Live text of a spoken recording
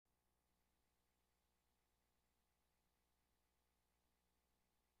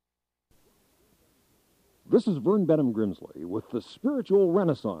This is Vern Benham Grimsley with the Spiritual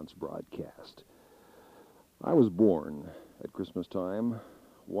Renaissance broadcast. I was born at Christmas time,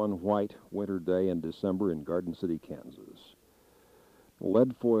 one white winter day in December in Garden City, Kansas.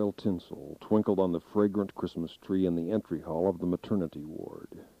 Lead foil tinsel twinkled on the fragrant Christmas tree in the entry hall of the maternity ward.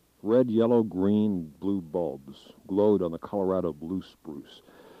 Red, yellow, green, blue bulbs glowed on the Colorado blue spruce,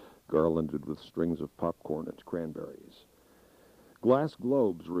 garlanded with strings of popcorn and cranberries. Glass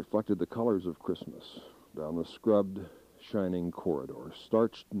globes reflected the colors of Christmas. Down the scrubbed, shining corridor,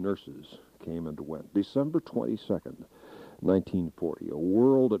 starched nurses came and went. December 22nd, 1940, a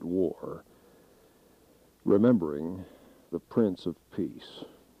world at war, remembering the Prince of Peace.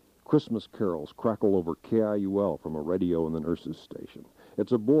 Christmas carols crackle over KIUL from a radio in the nurses' station.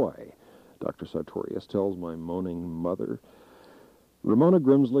 It's a boy, Dr. Sartorius tells my moaning mother. Ramona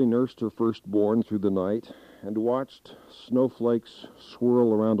Grimsley nursed her firstborn through the night and watched snowflakes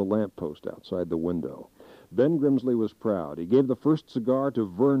swirl around a lamppost outside the window. Ben Grimsley was proud. He gave the first cigar to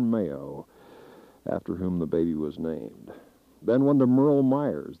Vern Mayo, after whom the baby was named. Ben one to Merle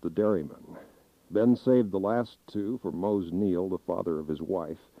Myers, the dairyman. Ben saved the last two for Mose Neal, the father of his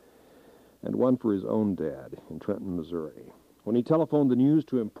wife, and one for his own dad in Trenton, Missouri. When he telephoned the news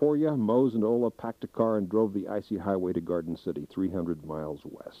to Emporia, Mose and Ola packed a car and drove the icy highway to Garden City, 300 miles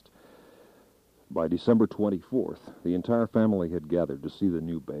west. By December 24th, the entire family had gathered to see the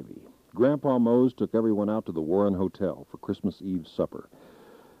new baby. Grandpa Mose took everyone out to the Warren Hotel for Christmas Eve supper.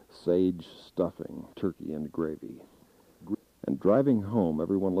 Sage stuffing, turkey, and gravy. And driving home,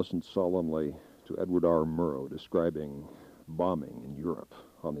 everyone listened solemnly to Edward R. Murrow describing bombing in Europe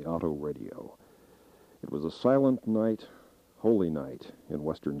on the auto radio. It was a silent night, holy night in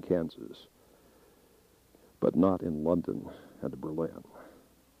western Kansas, but not in London and Berlin.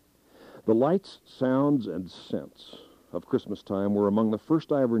 The lights, sounds, and scents of Christmas time were among the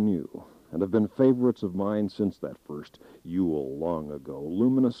first I ever knew, and have been favorites of mine since that first Yule long ago.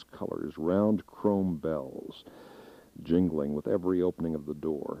 Luminous colors, round chrome bells, jingling with every opening of the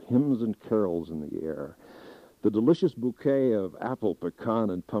door, hymns and carols in the air, the delicious bouquet of apple,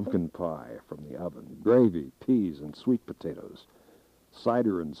 pecan, and pumpkin pie from the oven, gravy, peas, and sweet potatoes,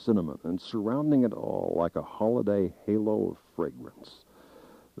 cider and cinnamon, and surrounding it all like a holiday halo of fragrance,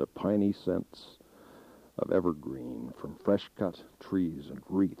 the piney scents of evergreen from fresh-cut trees and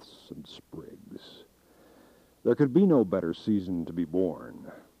wreaths and sprigs. There could be no better season to be born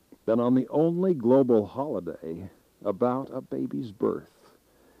than on the only global holiday about a baby's birth.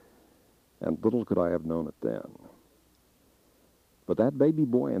 And little could I have known it then. But that baby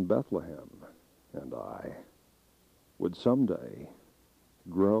boy in Bethlehem and I would someday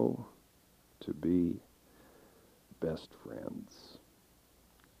grow to be best friends.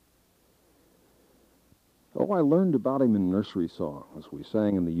 Oh, I learned about him in nursery songs we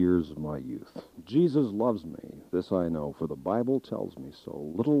sang in the years of my youth. Jesus loves me, this I know, for the Bible tells me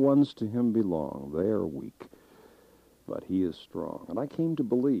so. Little ones to him belong, they are weak, but he is strong. And I came to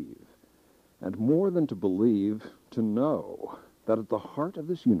believe, and more than to believe, to know that at the heart of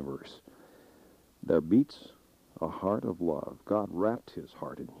this universe there beats a heart of love. God wrapped his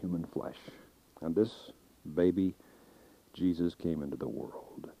heart in human flesh, and this baby, Jesus, came into the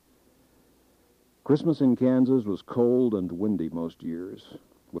world. Christmas in Kansas was cold and windy most years,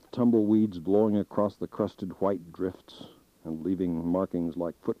 with tumbleweeds blowing across the crusted white drifts and leaving markings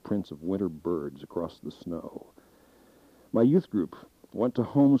like footprints of winter birds across the snow. My youth group went to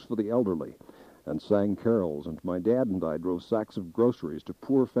homes for the elderly and sang carols, and my dad and I drove sacks of groceries to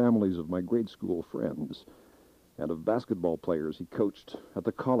poor families of my grade school friends and of basketball players he coached at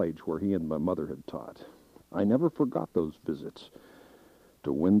the college where he and my mother had taught. I never forgot those visits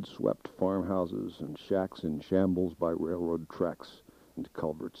to wind-swept farmhouses and shacks in shambles by railroad tracks and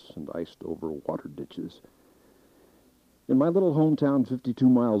culverts and iced-over water ditches. In my little hometown 52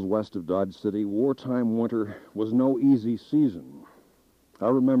 miles west of Dodge City, wartime winter was no easy season. I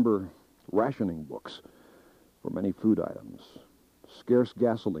remember rationing books for many food items, scarce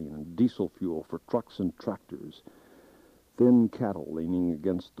gasoline and diesel fuel for trucks and tractors, thin cattle leaning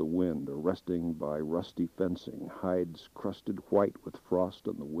against the wind or resting by rusty fencing, hides crusted white with frost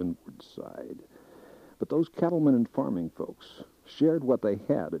on the windward side. But those cattlemen and farming folks shared what they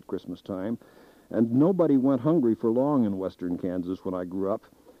had at Christmas time, and nobody went hungry for long in western Kansas when I grew up.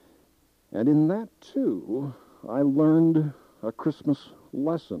 And in that, too, I learned a Christmas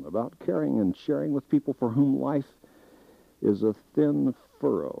lesson about caring and sharing with people for whom life is a thin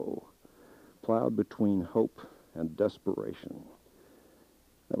furrow plowed between hope and desperation.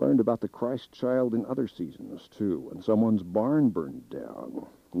 I learned about the Christ child in other seasons, too, when someone's barn burned down,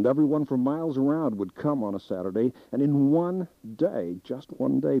 and everyone from miles around would come on a Saturday and in one day, just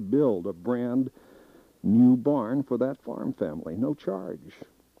one day, build a brand new barn for that farm family, no charge.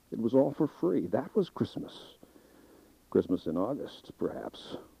 It was all for free. That was Christmas. Christmas in August,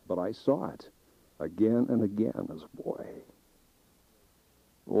 perhaps, but I saw it again and again as a boy.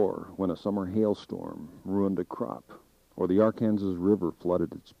 Or when a summer hailstorm ruined a crop, or the Arkansas River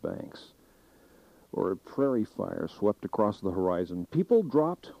flooded its banks, or a prairie fire swept across the horizon, people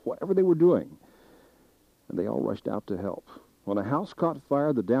dropped whatever they were doing, and they all rushed out to help. When a house caught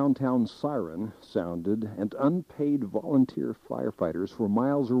fire, the downtown siren sounded, and unpaid volunteer firefighters for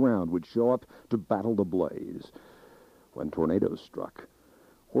miles around would show up to battle the blaze. When tornadoes struck,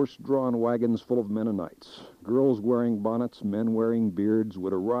 horse-drawn wagons full of Mennonites, girls wearing bonnets, men wearing beards,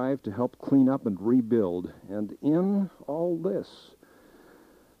 would arrive to help clean up and rebuild. And in all this,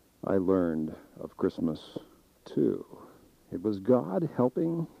 I learned of Christmas, too. It was God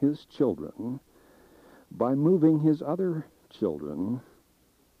helping his children by moving his other children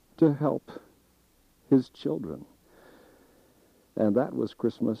to help his children. And that was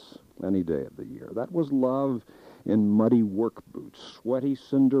Christmas any day of the year. That was love in muddy work boots, sweaty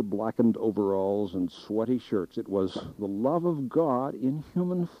cinder-blackened overalls, and sweaty shirts. It was the love of God in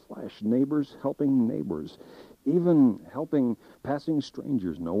human flesh, neighbors helping neighbors, even helping passing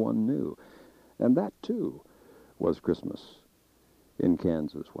strangers no one knew. And that, too, was Christmas in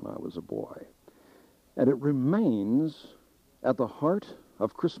Kansas when I was a boy. And it remains at the heart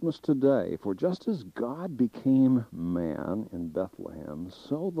of Christmas today, for just as God became man in Bethlehem,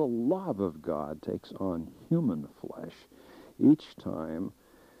 so the love of God takes on human flesh each time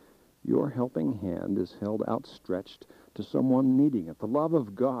your helping hand is held outstretched to someone needing it. The love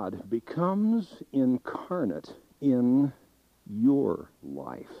of God becomes incarnate in your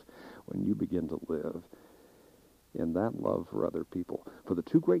life when you begin to live in that love for other people. For the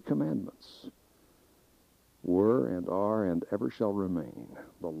two great commandments were and are and ever shall remain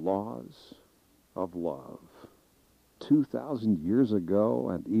the laws of love. 2,000 years ago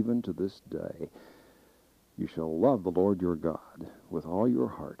and even to this day, you shall love the Lord your God with all your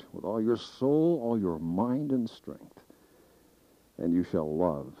heart, with all your soul, all your mind and strength, and you shall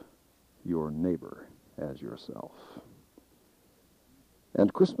love your neighbor as yourself.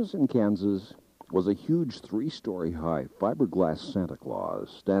 And Christmas in Kansas was a huge 3-story high fiberglass Santa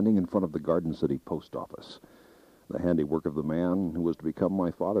Claus standing in front of the Garden City post office, the handiwork of the man who was to become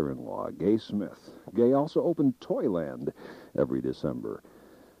my father-in-law, Gay Smith. Gay also opened Toyland every December,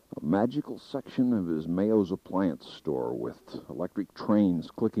 a magical section of his Mayo's appliance store with electric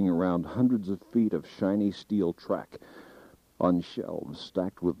trains clicking around hundreds of feet of shiny steel track on shelves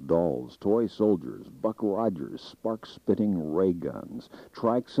stacked with dolls, toy soldiers, Buck Rogers, spark-spitting ray guns,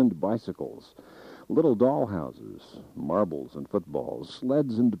 trikes and bicycles, little dollhouses, marbles and footballs,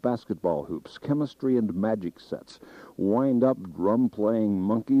 sleds and basketball hoops, chemistry and magic sets, wind-up drum-playing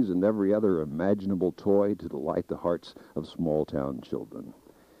monkeys, and every other imaginable toy to delight the hearts of small-town children.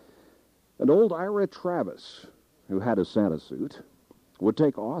 And old Ira Travis, who had a Santa suit, would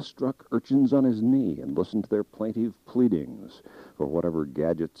take awestruck urchins on his knee and listen to their plaintive pleadings for whatever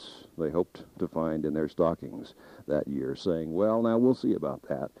gadgets they hoped to find in their stockings that year, saying, "Well, now we'll see about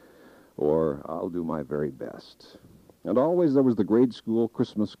that," or "I'll do my very best." And always there was the grade school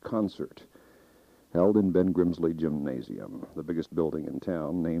Christmas concert held in Ben Grimsley Gymnasium, the biggest building in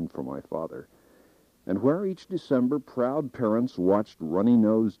town, named for my father, and where each December proud parents watched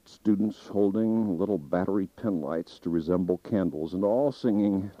runny-nosed students holding little battery pinlights to resemble candles and all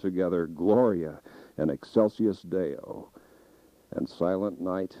singing together Gloria and Excelsius Deo and Silent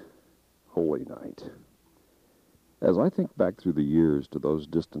Night, Holy Night. As I think back through the years to those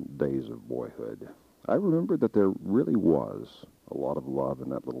distant days of boyhood, I remember that there really was a lot of love in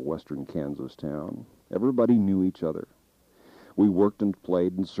that little western Kansas town. Everybody knew each other. We worked and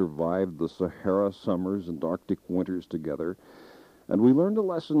played and survived the Sahara summers and Arctic winters together, and we learned a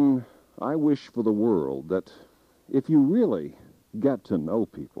lesson I wish for the world, that if you really get to know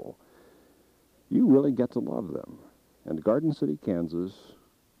people, you really get to love them. And Garden City, Kansas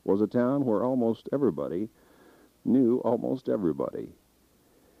was a town where almost everybody knew almost everybody.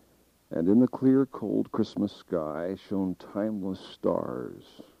 And in the clear, cold Christmas sky shone timeless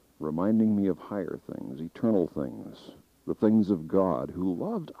stars, reminding me of higher things, eternal things, the things of God, who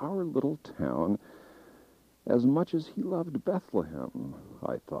loved our little town as much as he loved Bethlehem,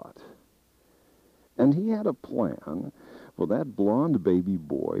 I thought. And he had a plan for that blonde baby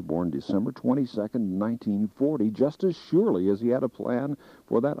boy born December 22nd, 1940, just as surely as he had a plan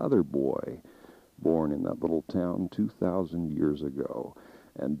for that other boy born in that little town 2,000 years ago,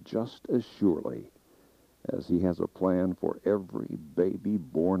 and just as surely as he has a plan for every baby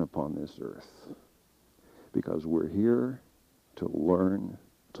born upon this earth. Because we're here to learn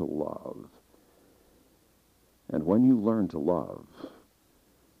to love. And when you learn to love,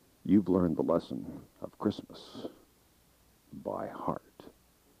 you've learned the lesson of Christmas by heart.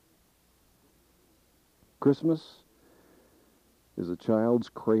 Christmas is a child's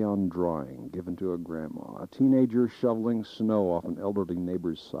crayon drawing given to a grandma, a teenager shoveling snow off an elderly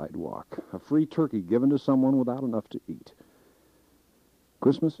neighbor's sidewalk, a free turkey given to someone without enough to eat.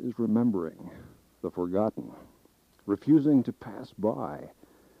 Christmas is remembering the forgotten, refusing to pass by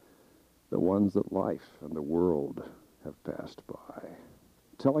the ones that life and the world have passed by,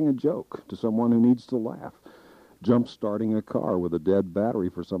 telling a joke to someone who needs to laugh, jump-starting a car with a dead battery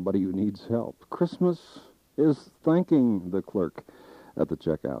for somebody who needs help. Christmas is thanking the clerk at the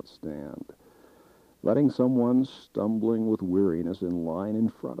checkout stand, letting someone stumbling with weariness in line in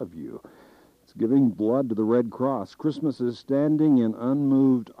front of you. It's giving blood to the Red Cross. Christmas is standing in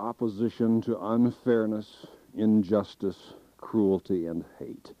unmoved opposition to unfairness, injustice, cruelty, and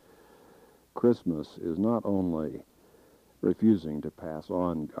hate. Christmas is not only refusing to pass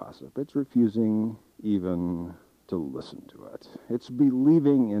on gossip, it's refusing even to listen to it. It's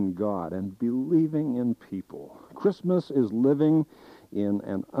believing in God and believing in people. Christmas is living in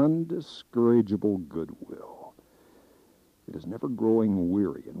an undiscourageable goodwill. It is never growing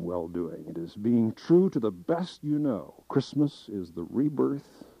weary in well-doing. It is being true to the best you know. Christmas is the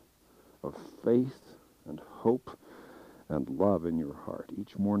rebirth of faith and hope and love in your heart.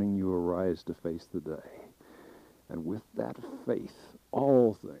 Each morning you arise to face the day. And with that faith,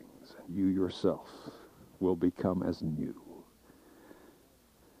 all things, and you yourself, will become as new.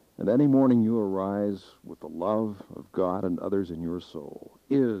 And any morning you arise with the love of God and others in your soul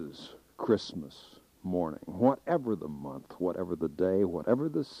is Christmas morning. Whatever the month, whatever the day, whatever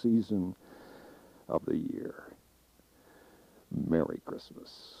the season of the year. Merry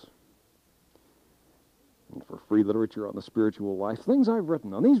Christmas. And for free literature on the spiritual life, things I've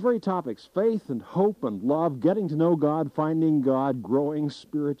written on these very topics, faith and hope and love, getting to know God, finding God, growing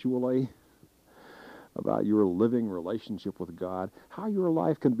spiritually, about your living relationship with God, how your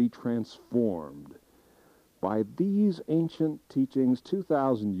life can be transformed by these ancient teachings,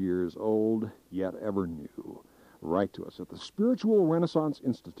 2,000 years old, yet ever new. Write to us at the Spiritual Renaissance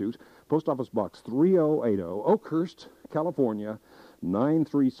Institute, Post Office Box 3080, Oakhurst, California,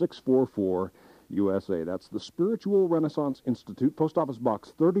 93644, USA. That's the Spiritual Renaissance Institute, Post Office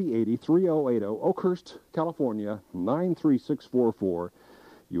Box 3080, Oakhurst, California, 93644,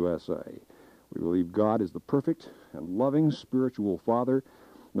 USA. We believe God is the perfect and loving spiritual Father,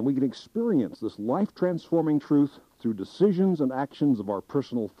 and we can experience this life-transforming truth through decisions and actions of our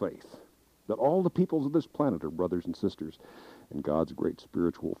personal faith, that all the peoples of this planet are brothers and sisters in God's great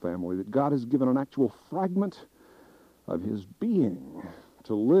spiritual family, that God has given an actual fragment of his being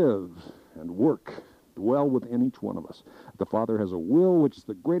to live and work, dwell within each one of us. The Father has a will which is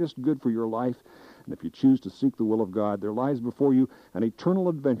the greatest good for your life, and if you choose to seek the will of God, there lies before you an eternal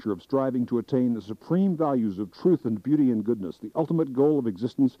adventure of striving to attain the supreme values of truth and beauty and goodness. The ultimate goal of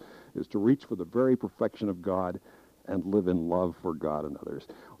existence is to reach for the very perfection of God and live in love for God and others.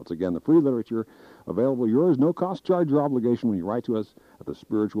 Once again, the free literature available yours, no cost, charge, or obligation when you write to us at the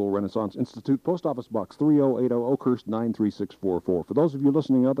Spiritual Renaissance Institute, Post Office Box 3080, Oakhurst, 93644. For those of you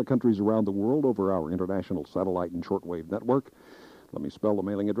listening in other countries around the world over our international satellite and shortwave network, let me spell the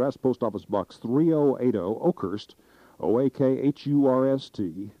mailing address, Post Office Box 3080, Oakhurst, Oakhurst,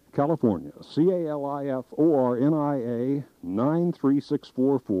 California, California,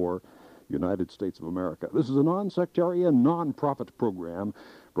 93644, United States of America. This is a non-sectarian, non-profit program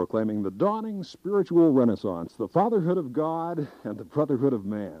proclaiming the dawning spiritual renaissance, the fatherhood of God and the brotherhood of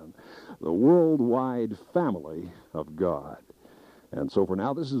man, the worldwide family of God. And so for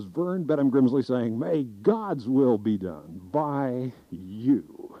now, this is Vern Benham Grimsley saying, may God's will be done by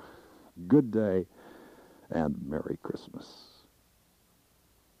you. Good day and Merry Christmas.